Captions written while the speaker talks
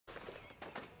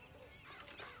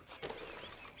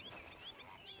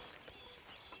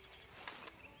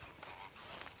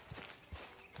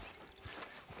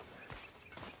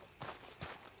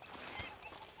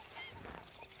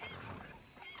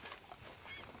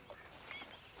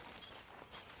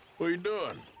What are you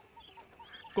doing?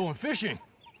 Going fishing.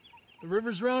 The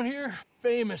rivers around here,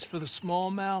 famous for the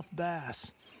smallmouth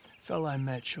bass. Fella I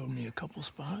met showed me a couple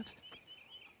spots.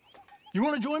 You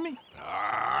want to join me?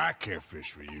 I can't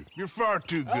fish with you. You're far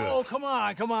too good. Oh, come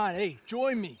on, come on. Hey,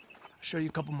 join me. I'll show you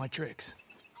a couple of my tricks.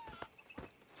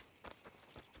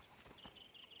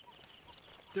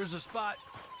 There's a spot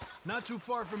not too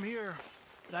far from here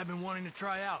that I've been wanting to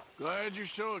try out. Glad you're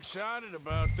so excited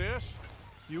about this.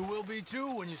 You will be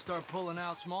too when you start pulling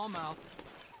out smallmouth.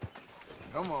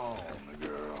 Come on,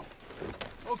 girl.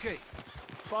 Okay,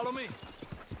 follow me.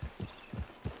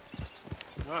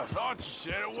 I thought you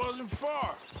said it wasn't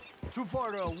far. Too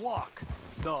far to walk,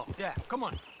 though. Yeah, come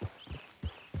on.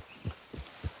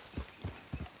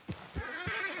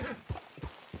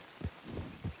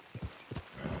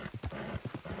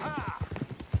 Ha!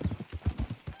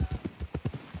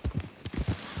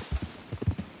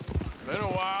 Been a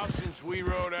while since we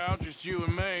rode out, just you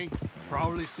and me.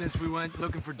 Probably since we went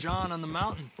looking for John on the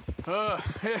mountain.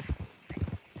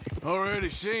 Already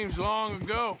seems long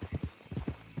ago.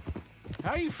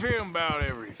 How you feeling about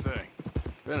everything?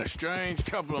 Been a strange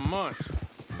couple of months.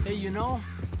 Hey, you know,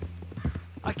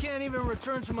 I can't even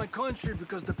return to my country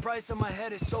because the price on my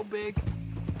head is so big.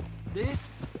 This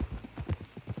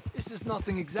is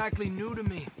nothing exactly new to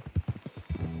me.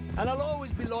 And I'll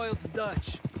always be loyal to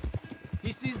Dutch.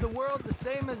 He sees the world the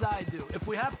same as I do. If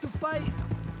we have to fight,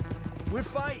 we'll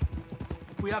fight.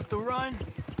 If we have to run,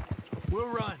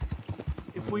 we'll run.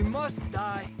 If we must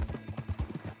die,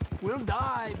 we'll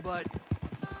die, but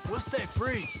we'll stay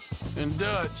free. And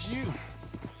Dutch, you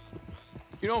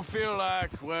don't feel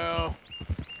like, well,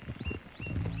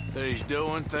 that he's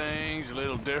doing things a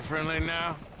little differently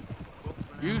now?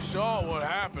 You saw what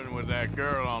happened with that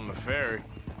girl on the ferry.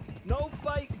 No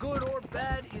fight, good or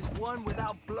bad, is won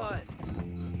without blood.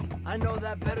 I know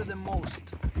that better than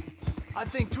most. I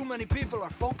think too many people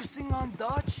are focusing on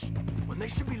Dutch when they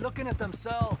should be looking at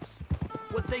themselves,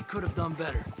 what they could have done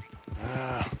better.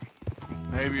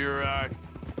 Maybe you're right.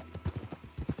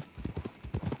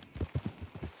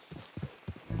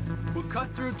 We'll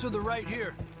cut through to the right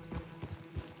here.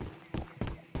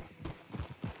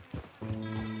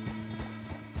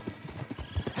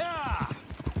 Yeah!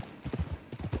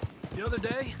 The other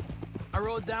day, I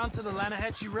rode down to the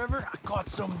Lanahatchee River. I caught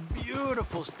some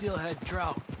beautiful steelhead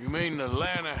trout. You mean the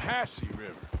Lanahatchee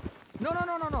River? No.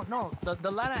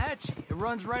 The Lanahatchee. It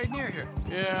runs right near here.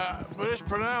 Yeah, but it's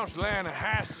pronounced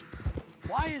Lanahatchee.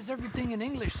 Why is everything in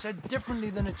English said differently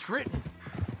than it's written?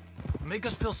 Make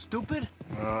us feel stupid?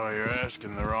 Oh, you're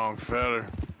asking the wrong feller.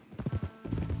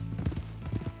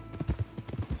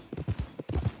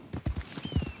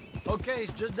 Okay,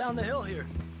 it's just down the hill here.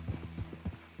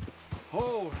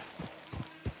 Hold.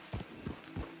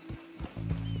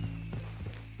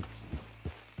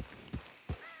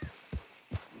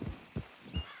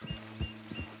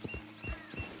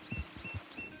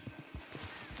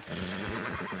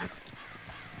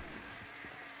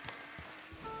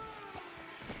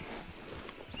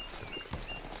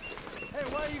 Hey,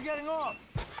 why are you getting off?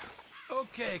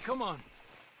 Okay, come on.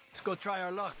 Let's go try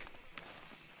our luck.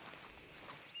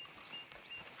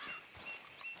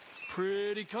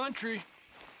 Pretty country.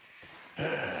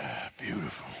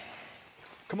 Beautiful.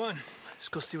 Come on, let's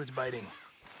go see what's biting.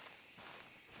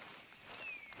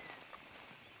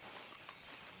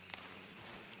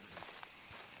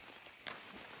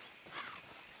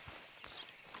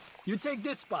 You take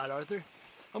this spot, Arthur.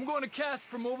 I'm going to cast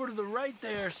from over to the right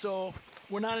there, so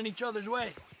we're not in each other's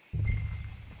way.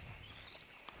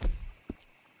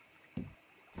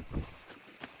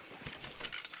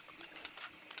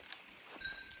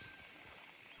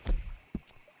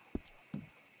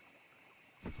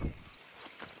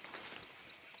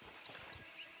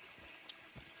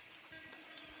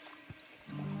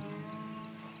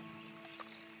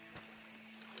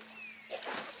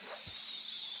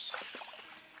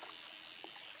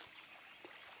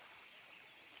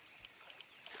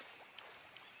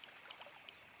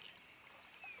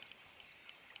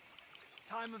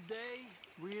 Time of day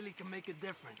really can make a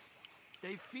difference.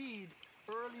 They feed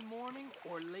early morning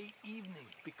or late evening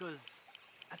because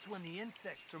that's when the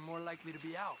insects are more likely to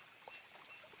be out.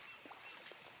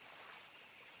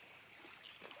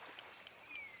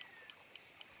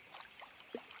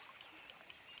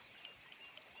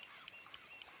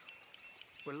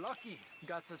 We're lucky we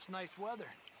got such nice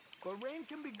weather, but rain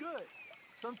can be good.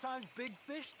 Sometimes big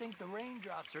fish think the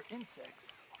raindrops are insects.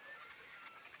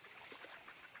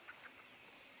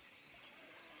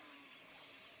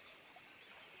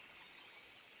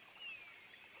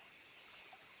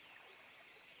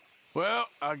 Well,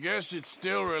 I guess it's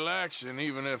still relaxing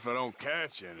even if I don't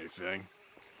catch anything.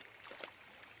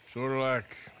 Sort of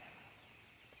like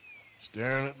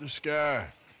staring at the sky.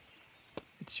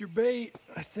 It's your bait,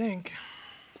 I think.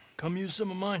 Come use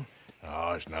some of mine.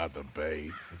 Oh, it's not the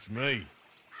bait. It's me.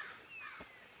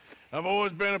 I've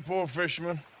always been a poor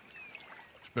fisherman,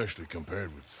 especially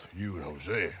compared with you and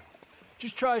Jose.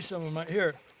 Just try some of my...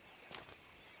 Here.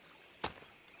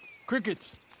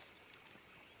 Crickets.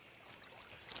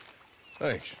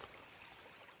 Thanks.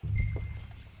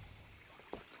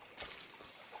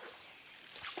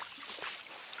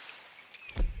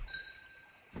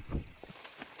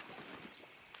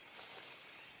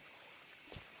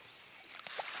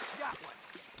 Got one.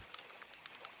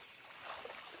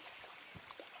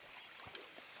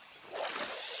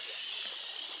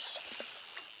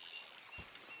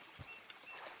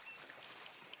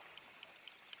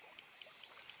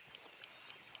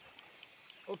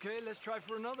 Okay, let's try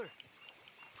for another.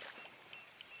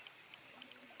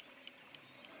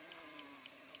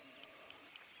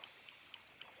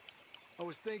 I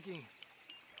was thinking,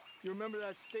 you remember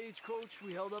that stagecoach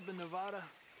we held up in Nevada?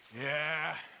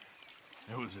 Yeah,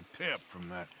 it was a tip from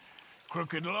that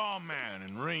crooked lawman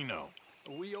in Reno.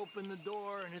 We opened the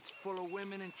door and it's full of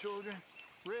women and children.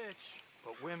 Rich,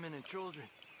 but women and children.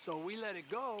 So we let it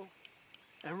go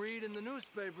and read in the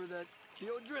newspaper that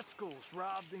the O'Driscolls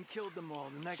robbed and killed them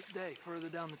all the next day further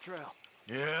down the trail.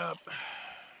 Yep.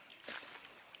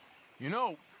 You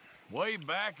know, way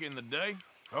back in the day,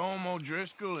 Home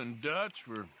O'Driscoll and Dutch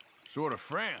were sort of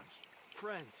friends.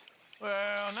 Friends.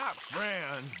 Well, not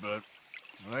friends, but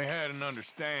they had an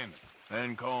understanding.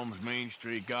 Then Combs' mean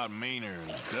streak got meaner,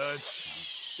 and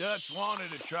Dutch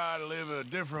wanted to try to live a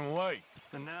different way.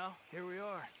 And now, here we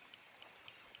are.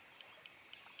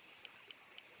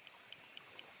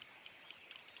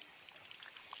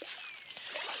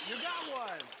 You got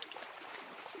one!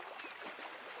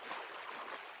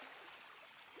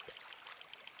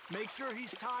 Make sure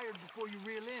he's tired before you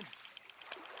reel in.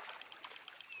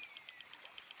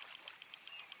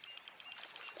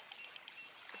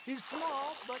 He's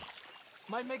small, but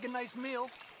might make a nice meal.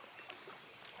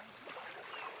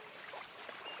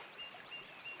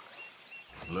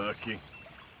 Lucky.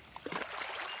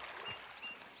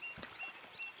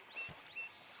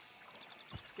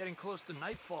 It's getting close to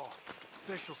nightfall.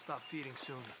 Fish will stop feeding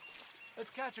soon. Let's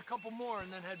catch a couple more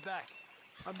and then head back.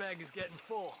 Our bag is getting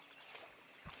full.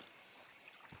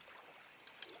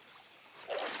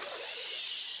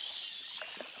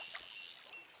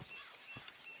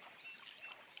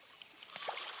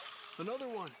 Another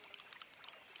one.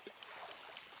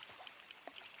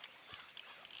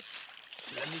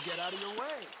 Let me get out of your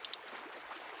way.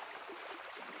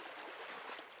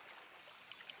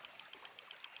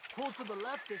 Pull to the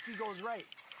left as he goes right.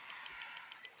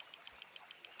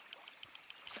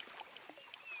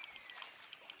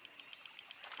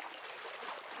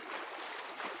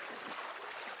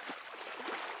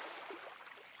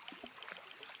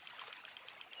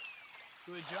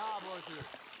 Good job, Arthur.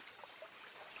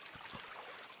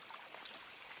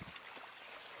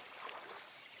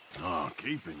 Oh,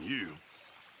 keeping you.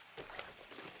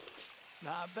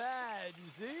 Not bad,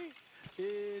 you see?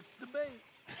 It's the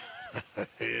bait.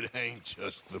 It ain't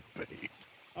just the bait.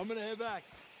 I'm gonna head back.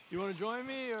 You wanna join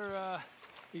me, or,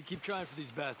 you keep trying for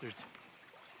these bastards?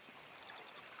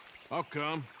 I'll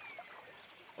come.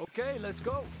 Okay, let's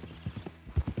go.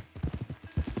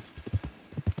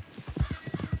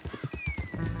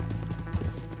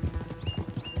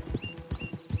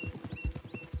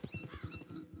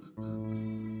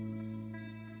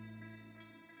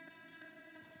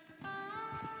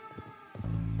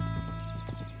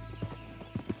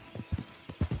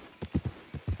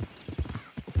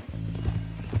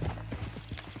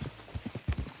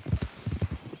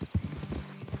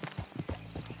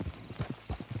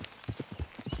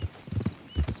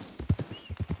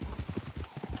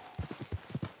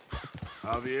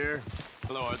 Javier,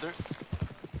 Hello, Arthur.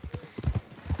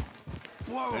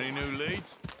 Whoa! any new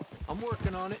leads? I'm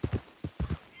working on it.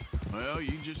 Well,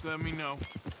 you just let me know.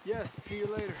 Yes, see you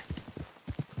later.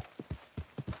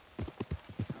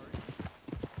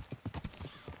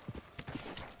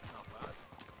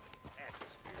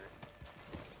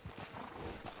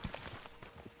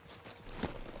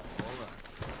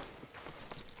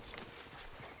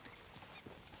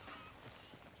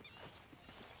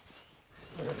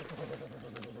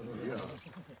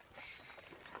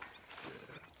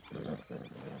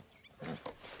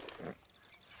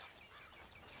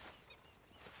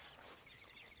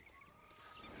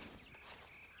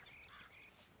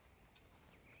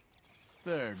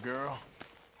 There, girl.